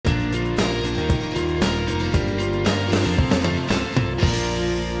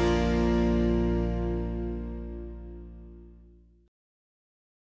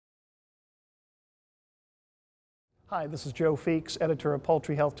Hi, this is Joe Feeks, editor of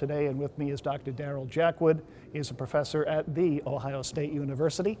Poultry Health Today, and with me is Dr. Daral Jackwood. He is a professor at The Ohio State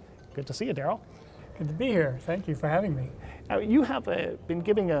University. Good to see you, Daral. Good to be here. Thank you for having me. Now, you have been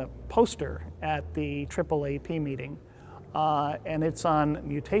giving a poster at the AAAP meeting, and it's on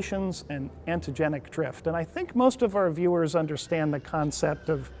mutations and antigenic drift. And I think most of our viewers understand the concept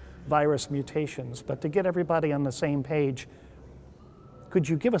of virus mutations, but to get everybody on the same page, could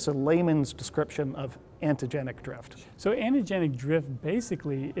you give us a layman's description of antigenic drift? So antigenic drift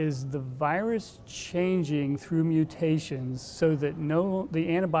basically is the virus changing through mutations so that the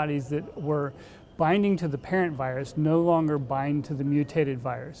antibodies that were binding to the parent virus no longer bind to the mutated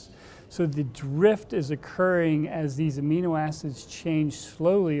virus. So the drift is occurring as these amino acids change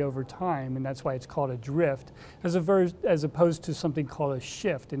slowly over time, and that's why it's called a drift, as opposed to something called a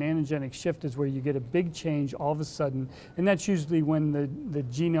shift. An antigenic shift is where you get a big change all of a sudden, and that's usually when the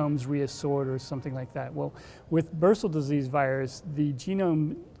genomes reassort or something like that. Well, with bursal disease virus, the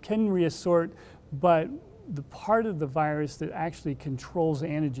genome can reassort, but the part of the virus that actually controls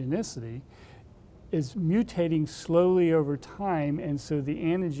antigenicity is mutating slowly over time, and so the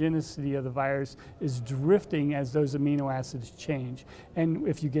antigenicity of the virus is drifting as those amino acids change. And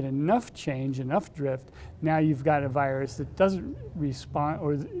if you get enough change, enough drift, now you've got a virus that doesn't respond,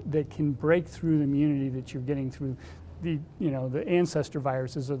 or that can break through the immunity that you're getting through the ancestor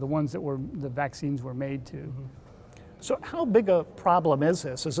viruses, or the ones that the vaccines were made to. Mm-hmm. So how big a problem is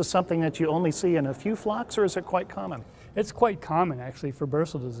this? Is this something that you only see in a few flocks, or is it quite common? It's quite common, actually, for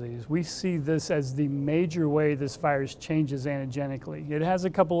bursal disease. We see this as the major way this virus changes antigenically. It has a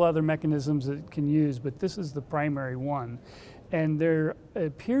couple other mechanisms that it can use, but this is the primary one. And there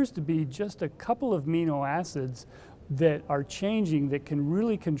appears to be just a couple of amino acids that are changing that can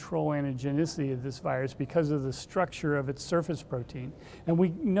really control antigenicity of this virus because of the structure of its surface protein. And we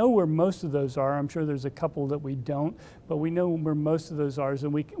know where most of those are. I'm sure there's a couple that we don't, but we know where most of those are,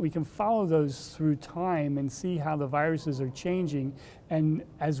 and we can follow those through time and see how the viruses are changing. And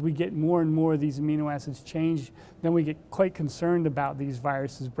as we get more and more of these amino acids change, then we get quite concerned about these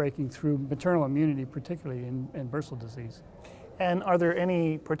viruses breaking through maternal immunity, particularly in bursal disease. And are there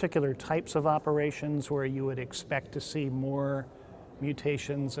any particular types of operations where you would expect to see more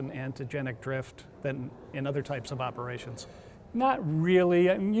mutations and antigenic drift than in other types of operations? Not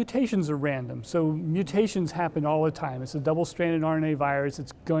really. Mutations are random. So mutations happen all the time. It's a double-stranded RNA virus.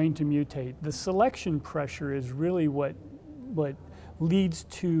 It's going to mutate. The selection pressure is really what leads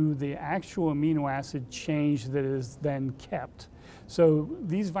to the actual amino acid change that is then kept. So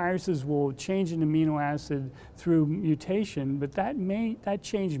these viruses will change an amino acid through mutation, but that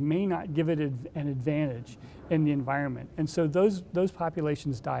change may not give it an advantage in the environment. And so those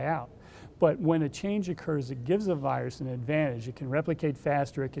populations die out. But when a change occurs, it gives a virus an advantage. It can replicate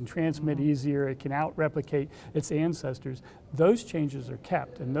faster, it can transmit easier, it can out-replicate its ancestors. Those changes are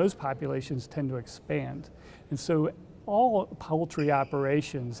kept, and those populations tend to expand. And so all poultry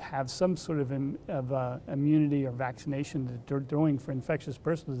operations have some sort of immunity or vaccination that they're doing for infectious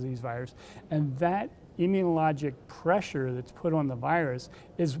bursal disease virus, and that immunologic pressure that's put on the virus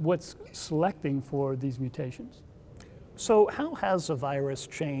is what's selecting for these mutations. So how has the virus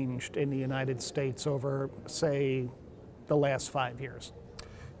changed in the United States over, say, the last 5 years?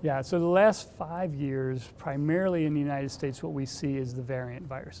 Yeah, so the last 5 years, primarily in the United States, what we see is the variant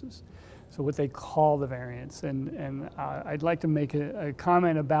viruses. So what they call the variants. And I'd like to make a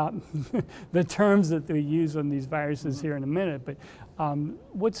comment about the terms that they use on these viruses here in a minute. But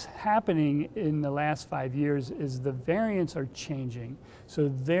what's happening in the last 5 years is the variants are changing. So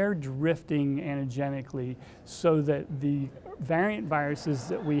they're drifting antigenically so that the variant viruses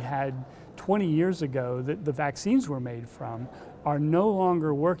that we had 20 years ago that the vaccines were made from are no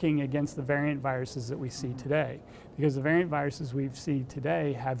longer working against the variant viruses that we see today. Because the variant viruses we see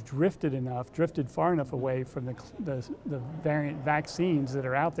today have drifted far enough away from the variant vaccines that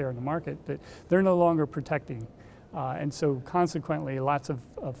are out there in the market that they're no longer protecting. And so consequently, lots of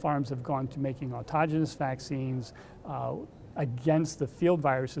farms have gone to making autogenous vaccines against the field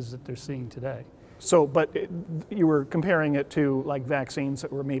viruses that they're seeing today. So, but you were comparing it to like vaccines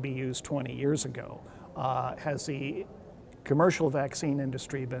that were maybe used 20 years ago. Has the commercial vaccine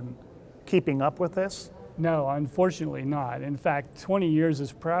industry been keeping up with this? No, unfortunately not. In fact, 20 years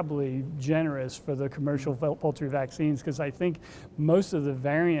is probably generous for the commercial poultry vaccines, because I think most of the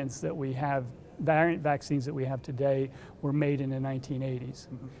variant vaccines that we have today were made in the 1980s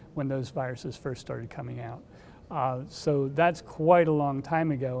when those viruses first started coming out. So that's quite a long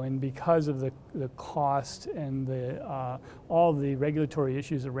time ago, and because of the cost and all the regulatory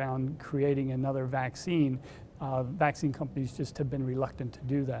issues around creating another vaccine, Vaccine companies just have been reluctant to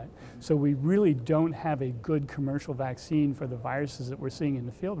do that. So we really don't have a good commercial vaccine for the viruses that we're seeing in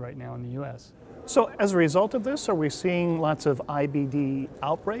the field right now in the US. So as a result of this, are we seeing lots of IBD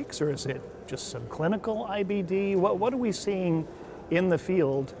outbreaks, or is it just subclinical IBD? What are we seeing in the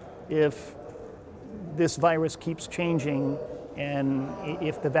field if this virus keeps changing and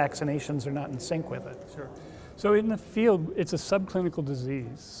if the vaccinations are not in sync with it? Sure. So in the field, it's a subclinical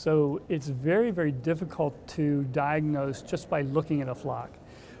disease. So it's very, very difficult to diagnose just by looking at a flock.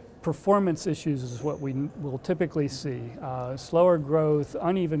 Performance issues is what we will typically see. Slower growth,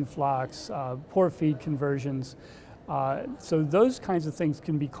 uneven flocks, poor feed conversions. So those kinds of things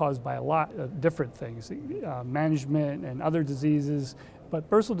can be caused by a lot of different things, management and other diseases, but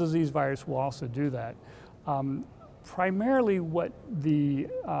bursal disease virus will also do that. Primarily what the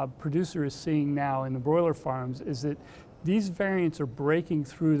producer is seeing now in the broiler farms is that these variants are breaking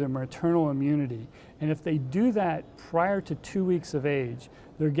through the maternal immunity. And if they do that prior to 2 weeks of age,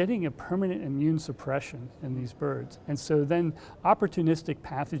 they're getting a permanent immune suppression in these birds. And so then opportunistic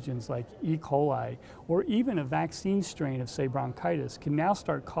pathogens like E. coli or even a vaccine strain of, say, bronchitis can now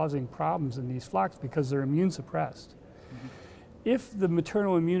start causing problems in these flocks because they're immune suppressed. If the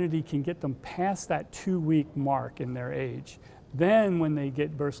maternal immunity can get them past that 2-week mark in their age, then when they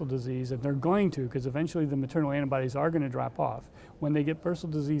get bursal disease, and they're going to, because eventually the maternal antibodies are going to drop off, when they get bursal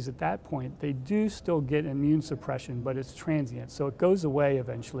disease at that point, they do still get immune suppression, but it's transient. So it goes away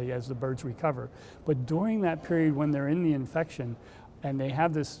eventually as the birds recover. But during that period when they're in the infection, and they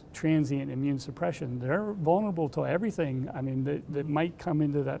have this transient immune suppression, they're vulnerable to everything, I mean, that might come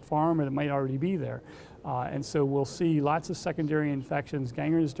into that farm or that might already be there. And so we'll see lots of secondary infections.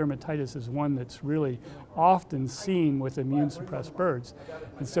 Gangrenous dermatitis is one that's really often seen with immune suppressed birds.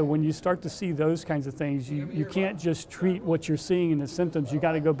 And so when you start to see those kinds of things, you can't just treat what you're seeing in the symptoms. You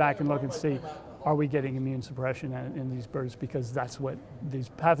got to go back and look and see, are we getting immune suppression in these birds? Because that's what these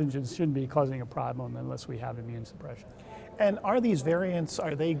pathogens shouldn't be causing a problem unless we have immune suppression. And are these variants,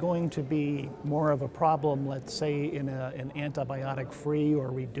 are they going to be more of a problem, let's say, in an antibiotic-free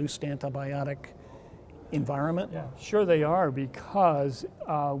or reduced antibiotic environment? Yeah, sure they are, because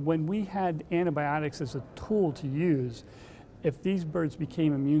when we had antibiotics as a tool to use, if these birds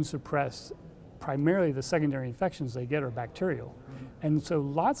became immune suppressed, primarily the secondary infections they get are bacterial. And so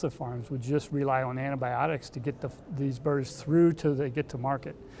lots of farms would just rely on antibiotics to get these birds through till they get to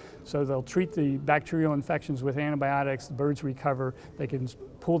market. So they'll treat the bacterial infections with antibiotics, the birds recover, they can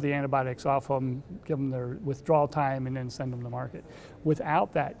pull the antibiotics off them, give them their withdrawal time, and then send them to market.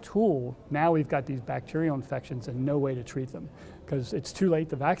 Without that tool, now we've got these bacterial infections and no way to treat them, because it's too late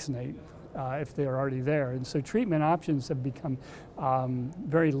to vaccinate if they're already there. And so treatment options have become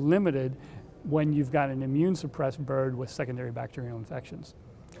very limited when you've got an immune suppressed bird with secondary bacterial infections.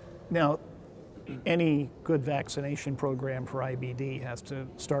 Now, any good vaccination program for IBD has to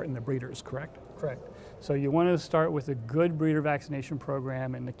start in the breeders, correct? Correct. So you want to start with a good breeder vaccination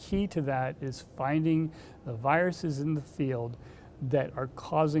program, and the key to that is finding the viruses in the field that are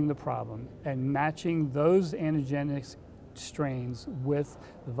causing the problem and matching those antigenic strains with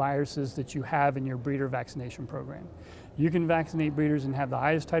the viruses that you have in your breeder vaccination program. You can vaccinate breeders and have the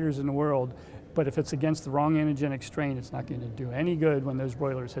highest titers in the world, but if it's against the wrong antigenic strain, it's not going to do any good when those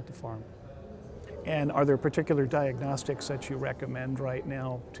broilers hit the farm. And are there particular diagnostics that you recommend right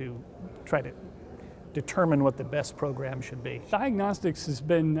now to try to determine what the best program should be? Diagnostics has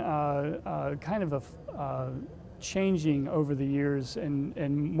been kind of changing over the years,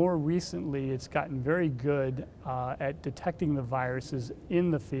 and more recently it's gotten very good at detecting the viruses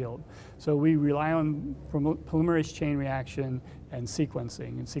in the field. So we rely on polymerase chain reaction and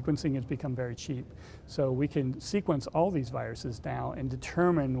sequencing has become very cheap. So we can sequence all these viruses now and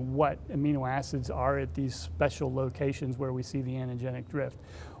determine what amino acids are at these special locations where we see the antigenic drift.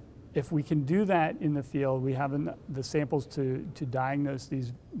 If we can do that in the field, we have the samples to diagnose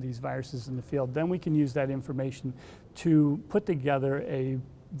these viruses in the field, then we can use that information to put together a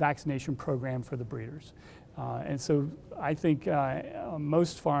vaccination program for the breeders. And so I think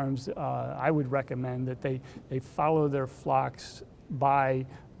most farms, I would recommend that they follow their flocks by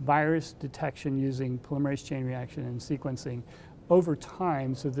virus detection using polymerase chain reaction and sequencing over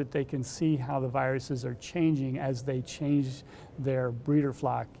time so that they can see how the viruses are changing as they change their breeder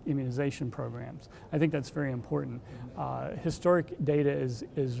flock immunization programs. I think that's very important. Historic data is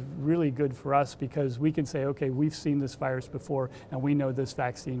really good for us because we can say, okay, we've seen this virus before and we know this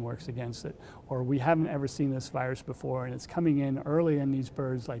vaccine works against it. Or we haven't ever seen this virus before and it's coming in early in these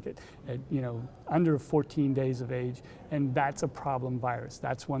birds, like at under 14 days of age, and that's a problem virus.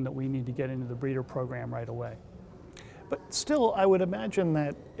 That's one that we need to get into the breeder program right away. But still, I would imagine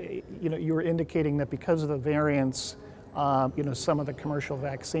that you were indicating that because of the variants, some of the commercial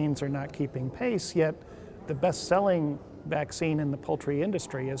vaccines are not keeping pace. Yet, the best-selling vaccine in the poultry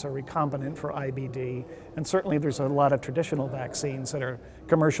industry is a recombinant for IBD, and certainly there's a lot of traditional vaccines that are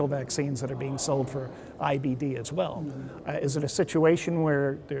commercial vaccines that are being sold for IBD as well. Is it a situation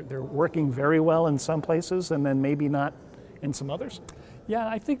where they're working very well in some places and then maybe not in some others? Yeah,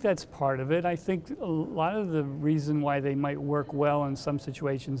 I think that's part of it. I think a lot of the reason why they might work well in some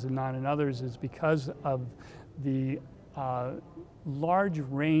situations and not in others is because of the large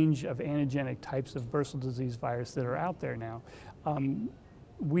range of antigenic types of bursal disease virus that are out there now.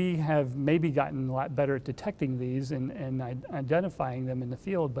 We have maybe gotten a lot better at detecting these and identifying them in the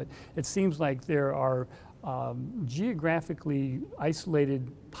field, but it seems like there are geographically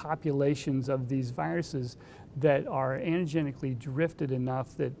isolated populations of these viruses that are antigenically drifted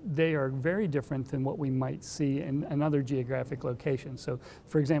enough that they are very different than what we might see in another geographic location. So,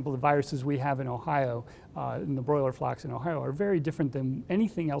 for example, the viruses we have in Ohio, in the broiler flocks in Ohio, are very different than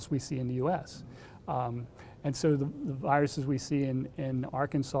anything else we see in the US. And so the viruses we see in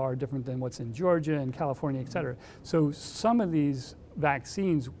Arkansas are different than what's in Georgia and California, et cetera. So some of these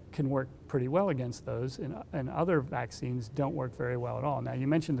vaccines can work pretty well against those, and other vaccines don't work very well at all. Now, you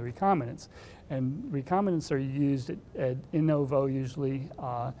mentioned the recombinants, and recombinants are used at in novo usually,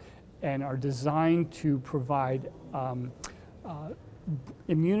 and are designed to provide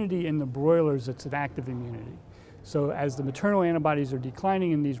immunity in the broilers that's an active immunity. So as the maternal antibodies are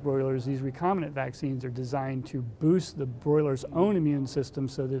declining in these broilers, these recombinant vaccines are designed to boost the broiler's own immune system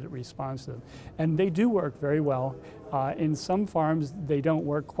so that it responds to them. And they do work very well. In some farms, they don't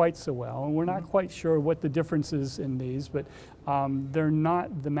work quite so well. And we're not quite sure what the difference is in these, but they're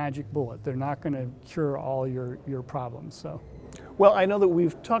not the magic bullet. They're not going to cure all your problems. So, well, I know that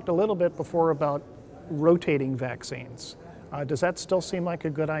we've talked a little bit before about rotating vaccines. Does that still seem like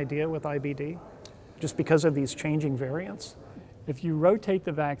a good idea with IBD? Just because of these changing variants? If you rotate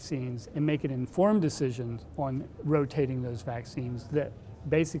the vaccines and make an informed decision on rotating those vaccines, that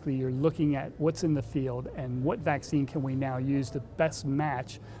basically you're looking at what's in the field and what vaccine can we now use to best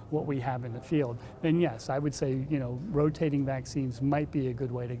match what we have in the field, then yes, I would say rotating vaccines might be a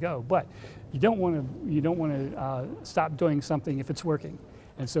good way to go. But you don't want to stop doing something if it's working.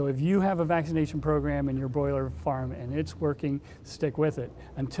 And so if you have a vaccination program in your broiler farm and it's working, stick with it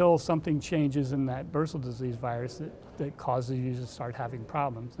until something changes in that bursal disease virus that causes you to start having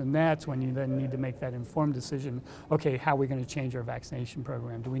problems. And that's when you then need to make that informed decision, okay, how are we going to change our vaccination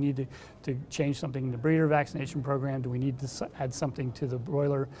program? Do we need to change something in the breeder vaccination program? Do we need to add something to the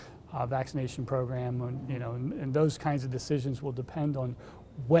broiler vaccination program? And those kinds of decisions will depend on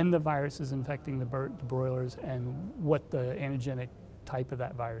when the virus is infecting the broilers and what the antigenic type of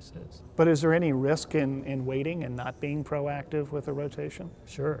that virus is. But is there any risk in waiting and not being proactive with a rotation?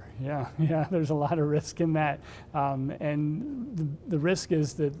 Sure, yeah, there's a lot of risk in that. And the risk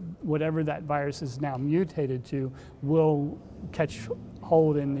is that whatever that virus is now mutated to will catch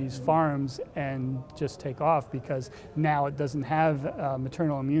hold in these farms and just take off because now it doesn't have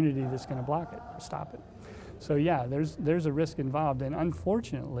maternal immunity that's going to block it or stop it. So yeah, there's a risk involved, and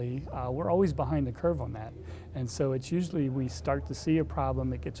unfortunately, we're always behind the curve on that. And so it's usually we start to see a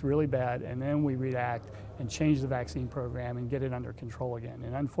problem, it gets really bad, and then we react and change the vaccine program and get it under control again.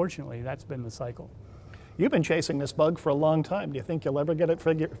 And unfortunately, that's been the cycle. You've been chasing this bug for a long time. Do you think you'll ever get it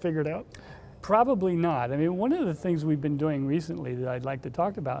figured out? Probably not. I mean, one of the things we've been doing recently that I'd like to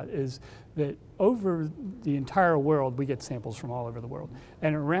talk about is that over the entire world, we get samples from all over the world.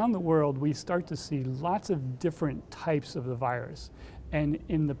 And around the world, we start to see lots of different types of the virus. And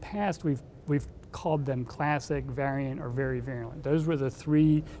in the past, we've called them classic, variant, or very virulent. Those were the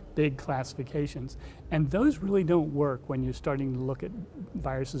three big classifications. And those really don't work when you're starting to look at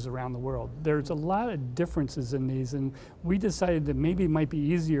viruses around the world. There's a lot of differences in these, and we decided that maybe it might be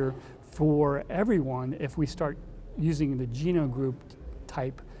easier for everyone if we start using the genogroup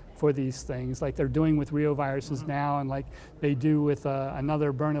type for these things, like they're doing with reoviruses now, and like they do with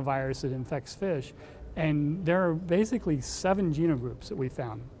another burnavirus that infects fish. And there are basically 7 genogroups that we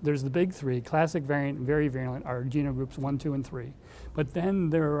found. There's the big 3, classic, variant, and very virulent are genogroups 1, 2, and 3. But then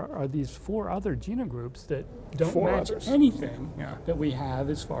there are these 4 other genogroups that don't match anything that we have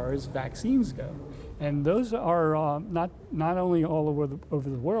as far as vaccines go. And those are not only all over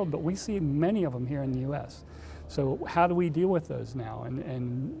the world, but we see many of them here in the US. So how do we deal with those now,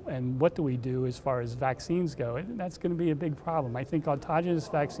 and what do we do as far as vaccines go? That's going to be a big problem. I think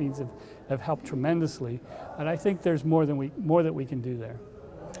autogenous vaccines have helped tremendously, and I think there's more that we can do there.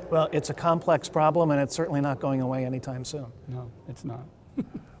 Well, it's a complex problem, and it's certainly not going away anytime soon. No, it's not.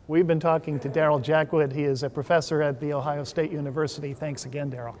 We've been talking to Daral Jackwood. He is a professor at The Ohio State University. Thanks again,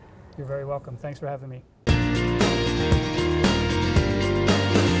 Daral. You're very welcome. Thanks for having me.